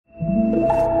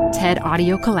TED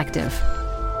Audio Collective.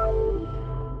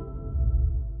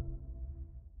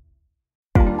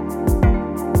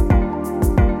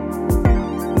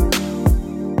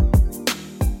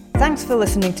 Thanks for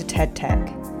listening to TED Tech.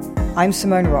 I'm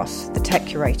Simone Ross, the tech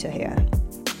curator here.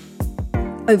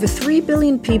 Over 3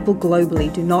 billion people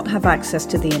globally do not have access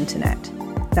to the internet.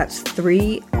 That's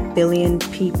 3 billion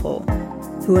people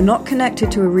who are not connected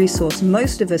to a resource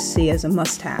most of us see as a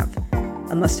must-have.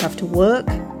 A must-have to work,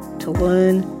 to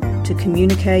learn, to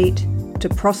communicate, to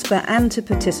prosper and to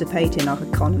participate in our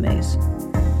economies.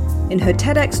 In her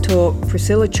TEDx talk,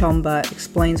 Priscilla Chomba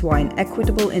explains why an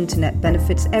equitable internet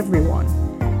benefits everyone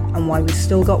and why we've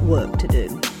still got work to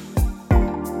do.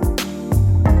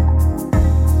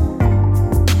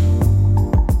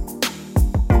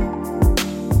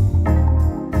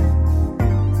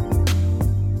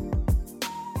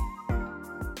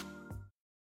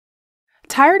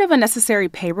 Tired of unnecessary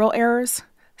payroll errors?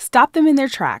 Stop them in their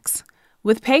tracks.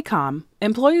 With Paycom,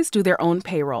 employees do their own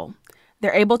payroll.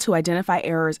 They're able to identify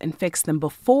errors and fix them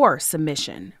before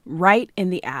submission, right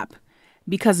in the app.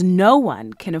 Because no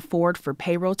one can afford for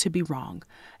payroll to be wrong.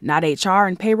 Not HR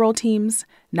and payroll teams,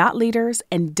 not leaders,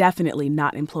 and definitely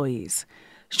not employees.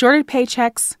 Shorted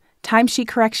paychecks, timesheet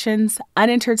corrections,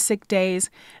 unentered sick days,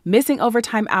 missing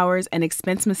overtime hours, and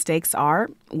expense mistakes are,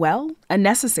 well,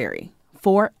 unnecessary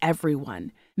for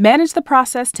everyone. Manage the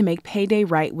process to make payday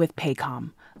right with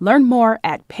Paycom. Learn more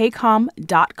at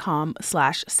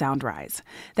paycom.com/soundrise.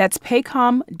 That's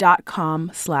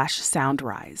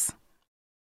paycom.com/soundrise.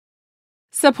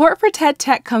 Support for TED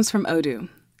Tech comes from Odoo.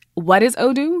 What is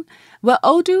Odoo? Well,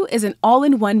 Odoo is an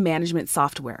all-in-one management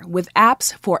software with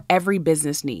apps for every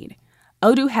business need.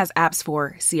 Odoo has apps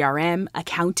for CRM,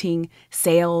 accounting,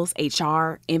 sales,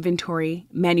 HR, inventory,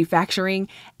 manufacturing,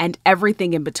 and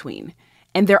everything in between.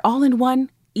 And they're all-in-one,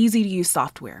 easy-to-use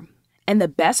software. And the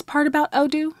best part about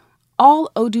Odoo? All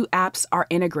Odoo apps are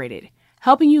integrated,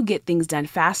 helping you get things done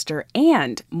faster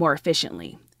and more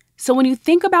efficiently. So when you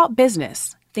think about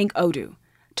business, think Odoo.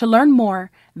 To learn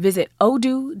more, visit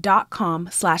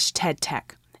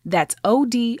odoo.com/TEDTech. That's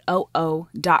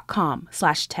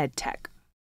odoo.com/TEDTech.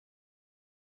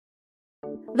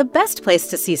 The best place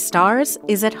to see stars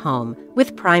is at home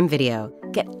with Prime Video.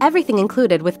 Get everything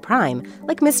included with Prime,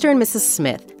 like Mr. and Mrs.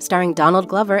 Smith, starring Donald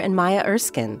Glover and Maya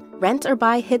Erskine. Rent or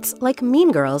buy hits like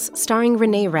Mean Girls, starring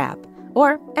Renee Rapp.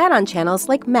 Or add-on channels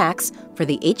like Max for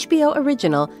the HBO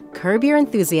original Curb Your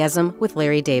Enthusiasm with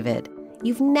Larry David.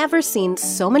 You've never seen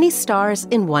so many stars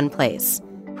in one place.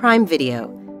 Prime Video.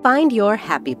 Find your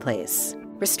happy place.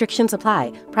 Restrictions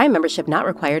apply. Prime membership not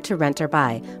required to rent or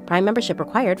buy. Prime membership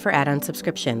required for add-on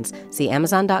subscriptions. See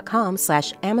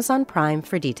Amazon.com/Amazon Prime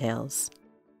for details.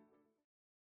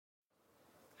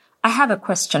 I have a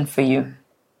question for you.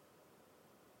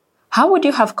 How would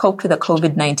you have coped with the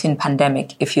COVID-19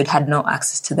 pandemic if you'd had no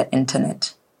access to the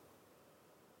internet?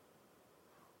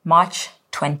 March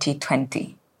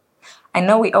 2020. I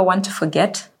know we all want to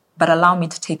forget, but allow me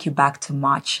to take you back to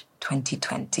March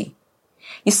 2020.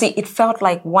 You see, it felt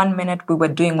like 1 minute we were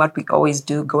doing what we always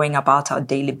do, going about our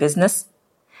daily business.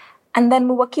 And then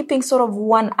we were keeping sort of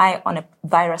one eye on a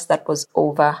virus that was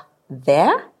over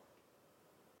there.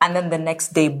 And then the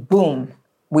next day, boom,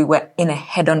 we were in a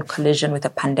head-on collision with a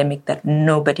pandemic that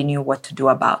nobody knew what to do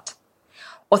about.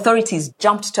 Authorities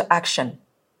jumped to action.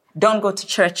 Don't go to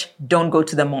church. Don't go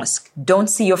to the mosque. Don't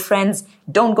see your friends.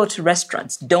 Don't go to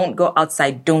restaurants. Don't go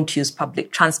outside. Don't use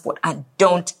public transport. And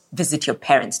don't visit your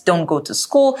parents. Don't go to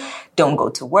school. Don't go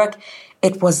to work.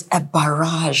 It was a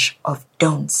barrage of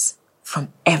don'ts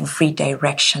from every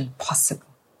direction possible.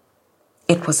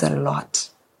 It was a lot.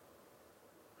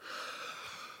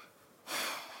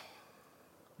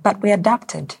 But we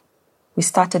adapted. We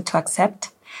started to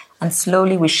accept, and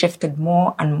slowly we shifted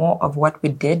more and more of what we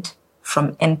did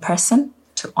from in-person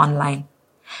to online.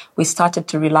 We started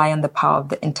to rely on the power of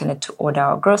the internet to order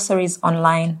our groceries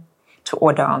online, to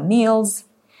order our meals,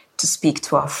 to speak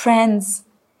to our friends,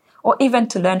 or even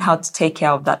to learn how to take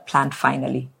care of that plant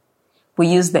finally. We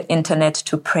used the internet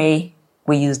to pray.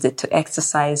 We used it to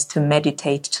exercise, to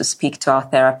meditate, to speak to our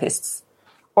therapists.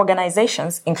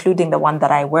 Organizations, including the one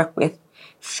that I work with,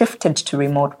 shifted to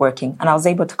remote working, and I was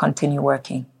able to continue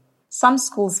working. Some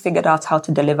schools figured out how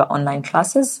to deliver online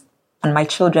classes, and my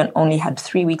children only had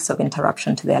 3 weeks of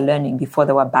interruption to their learning before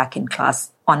they were back in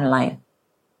class online.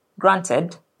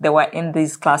 Granted, they were in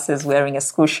these classes wearing a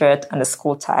school shirt and a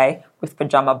school tie with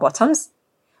pajama bottoms,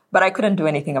 but I couldn't do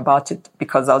anything about it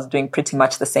because I was doing pretty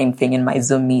much the same thing in my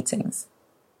Zoom meetings.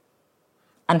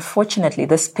 Unfortunately,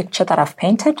 this picture that I've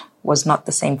painted was not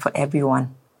the same for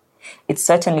everyone. It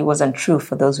certainly wasn't true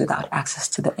for those without access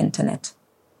to the internet.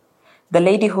 the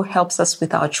lady who helps us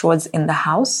with our chores in the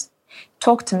house,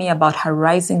 talked to me about her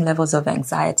rising levels of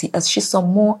anxiety as she saw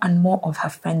more and more of her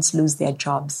friends lose their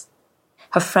jobs.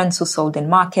 Her friends who sold in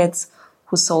markets,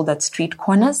 who sold at street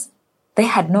corners, they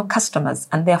had no customers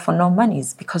and therefore no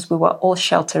monies because we were all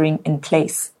sheltering in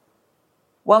place.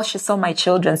 While she saw my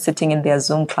children sitting in their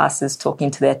Zoom classes talking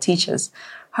to their teachers,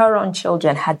 her own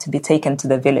children had to be taken to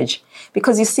the village.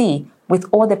 Because you see, with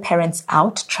all the parents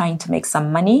out trying to make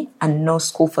some money and no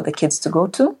school for the kids to go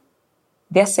to,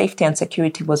 their safety and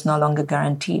security was no longer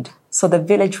guaranteed. So the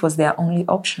village was their only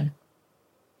option.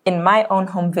 In my own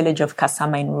home village of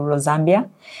Kasama in rural Zambia,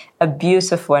 a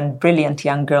beautiful and brilliant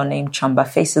young girl named Chomba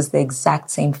faces the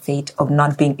exact same fate of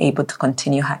not being able to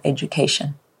continue her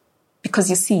education. Because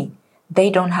you see, they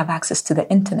don't have access to the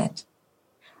internet.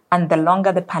 And the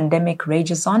longer the pandemic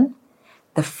rages on,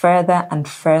 the further and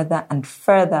further and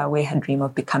further away her dream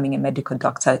of becoming a medical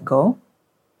doctor go,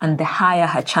 and the higher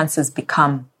her chances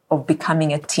become of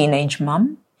becoming a teenage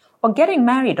mom or getting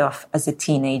married off as a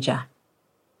teenager.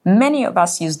 Many of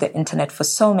us use the internet for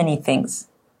so many things,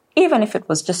 even if it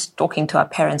was just talking to our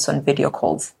parents on video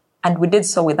calls, and we did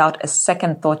so without a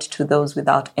second thought to those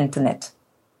without internet.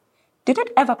 Did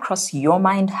it ever cross your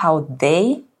mind how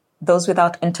those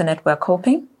without internet, were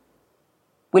coping?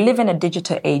 We live in a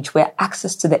digital age where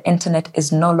access to the internet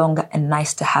is no longer a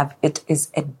nice to have, it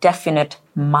is a definite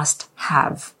must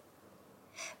have.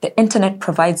 The internet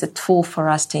provides a tool for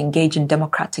us to engage in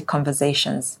democratic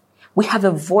conversations. We have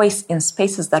a voice in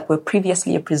spaces that were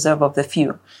previously a preserve of the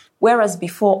few, whereas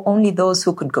before only those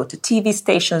who could go to TV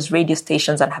stations, radio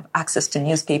stations, and have access to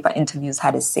newspaper interviews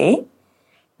had a say.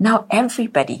 Now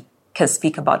everybody can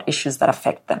speak about issues that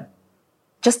affect them.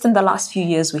 Just in the last few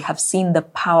years, we have seen the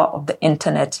power of the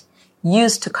internet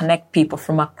used to connect people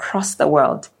from across the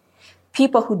world.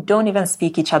 People who don't even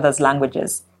speak each other's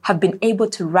languages have been able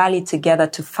to rally together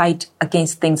to fight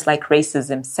against things like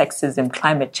racism, sexism,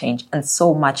 climate change, and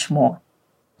so much more.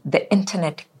 The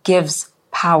internet gives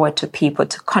power to people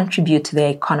to contribute to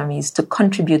their economies, to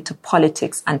contribute to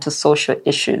politics and to social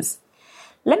issues.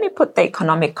 Let me put the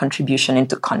economic contribution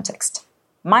into context.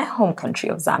 My home country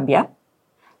of Zambia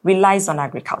relies on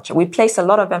agriculture. We place a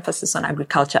lot of emphasis on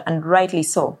agriculture, and rightly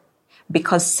so,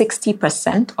 because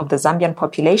 60% of the Zambian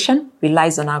population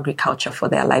relies on agriculture for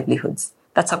their livelihoods.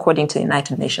 That's according to the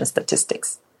United Nations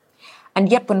statistics. And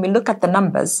yet, when we look at the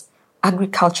numbers,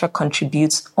 agriculture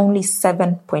contributes only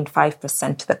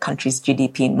 7.5% to the country's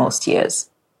GDP in most years.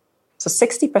 So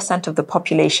 60% of the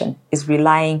population is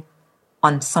relying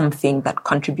on something that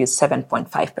contributes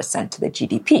 7.5% to the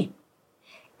GDP.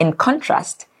 In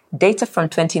contrast, data from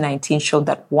 2019 showed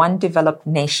that one developed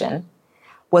nation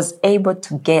was able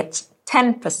to get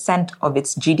 10% of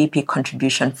its GDP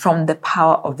contribution from the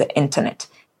power of the internet.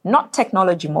 Not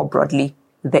technology more broadly,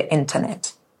 the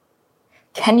internet.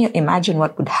 Can you imagine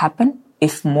what would happen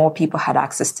if more people had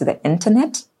access to the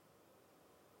internet?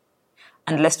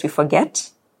 And lest we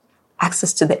forget,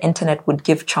 access to the internet would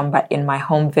give Chomba in my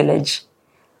home village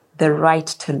the right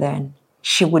to learn.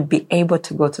 She would be able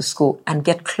to go to school and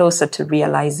get closer to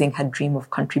realizing her dream of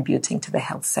contributing to the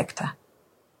health sector.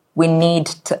 We need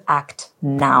to act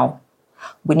now.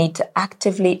 We need to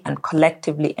actively and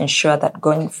collectively ensure that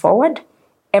going forward,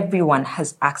 everyone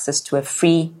has access to a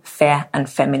free, fair, and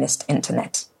feminist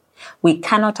internet. We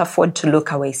cannot afford to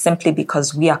look away simply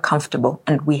because we are comfortable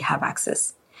and we have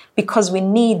access. Because we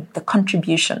need the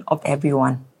contribution of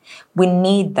everyone. We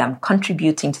need them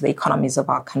contributing to the economies of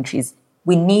our countries.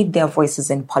 We need their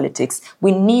voices in politics.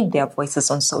 We need their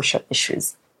voices on social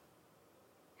issues.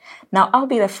 Now, I'll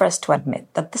be the first to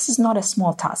admit that this is not a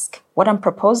small task. What I'm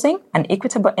proposing, an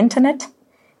equitable internet,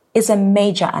 is a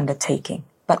major undertaking.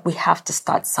 But we have to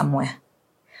start somewhere.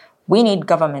 We need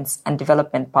governments and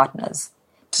development partners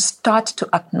to start to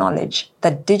acknowledge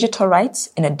that digital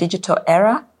rights in a digital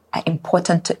era are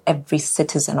important to every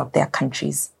citizen of their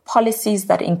countries. Policies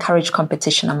that encourage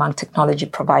competition among technology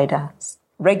providers.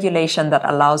 Regulation that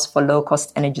allows for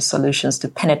low-cost energy solutions to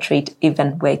penetrate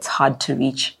even where it's hard to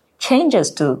reach. Changes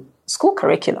to school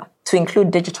curricula to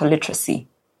include digital literacy.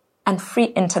 And free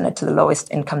internet to the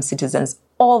lowest income citizens.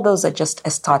 All those are just a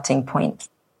starting point.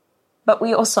 But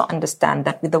we also understand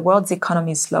that with the world's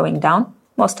economy slowing down,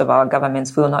 most of our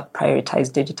governments will not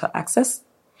prioritize digital access.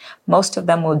 Most of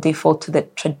them will default to the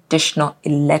traditional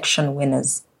election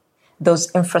winners,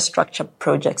 those infrastructure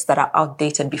projects that are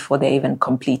outdated before they're even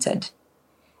completed.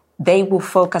 They will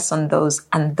focus on those,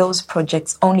 and those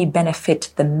projects only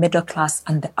benefit the middle class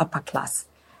and the upper class,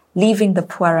 leaving the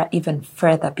poorer even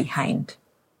further behind.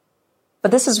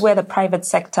 But this is where the private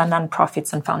sector,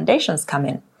 nonprofits, and foundations come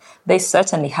in. They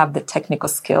certainly have the technical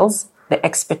skills, the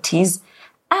expertise,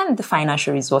 and the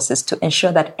financial resources to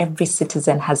ensure that every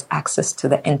citizen has access to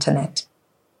the internet.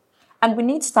 And we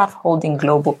need to start holding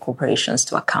global corporations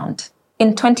to account.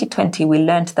 In 2020, we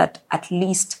learned that at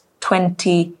least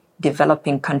 20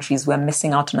 developing countries were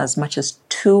missing out on as much as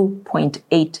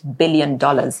 $2.8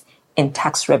 billion in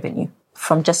tax revenue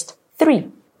from just 3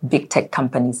 big tech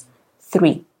companies.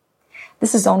 3.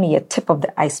 This is only a tip of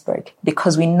the iceberg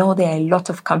because we know there are a lot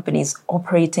of companies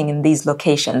operating in these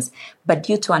locations, but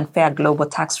due to unfair global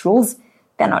tax rules,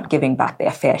 they're not giving back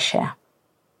their fair share.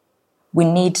 We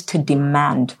need to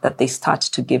demand that they start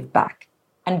to give back,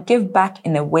 and give back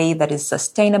in a way that is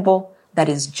sustainable, that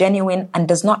is genuine, and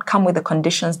does not come with the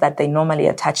conditions that they normally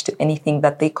attach to anything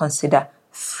that they consider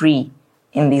free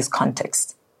in these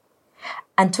contexts.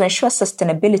 And to ensure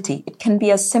sustainability, it can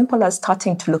be as simple as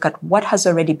starting to look at what has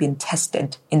already been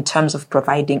tested in terms of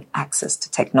providing access to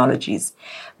technologies,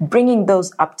 bringing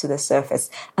those up to the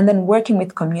surface, and then working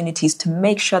with communities to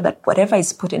make sure that whatever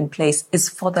is put in place is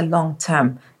for the long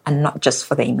term and not just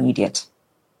for the immediate.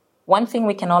 One thing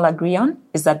we can all agree on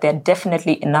is that there are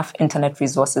definitely enough internet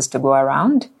resources to go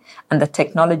around, and the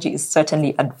technology is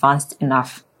certainly advanced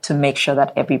enough to make sure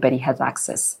that everybody has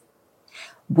access.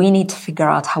 We need to figure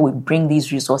out how we bring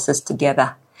these resources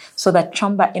together so that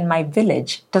Chomba in my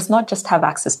village does not just have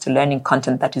access to learning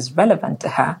content that is relevant to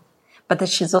her, but that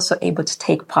she's also able to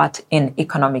take part in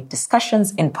economic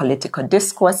discussions, in political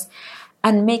discourse,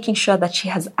 and making sure that she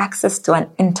has access to an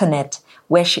internet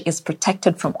where she is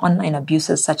protected from online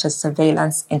abuses such as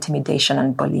surveillance, intimidation,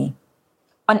 and bullying.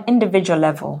 On individual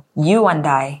level, you and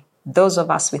I, those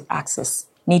of us with access,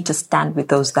 need to stand with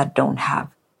those that don't have.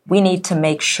 We need to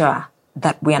make sure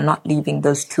that we are not leaving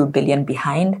those 2 billion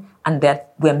behind and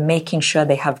that we're making sure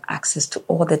they have access to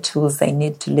all the tools they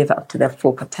need to live up to their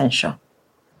full potential.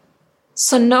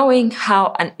 So knowing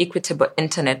how an equitable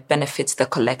internet benefits the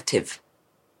collective,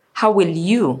 how will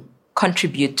you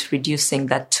contribute to reducing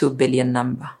that 2 billion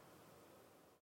number?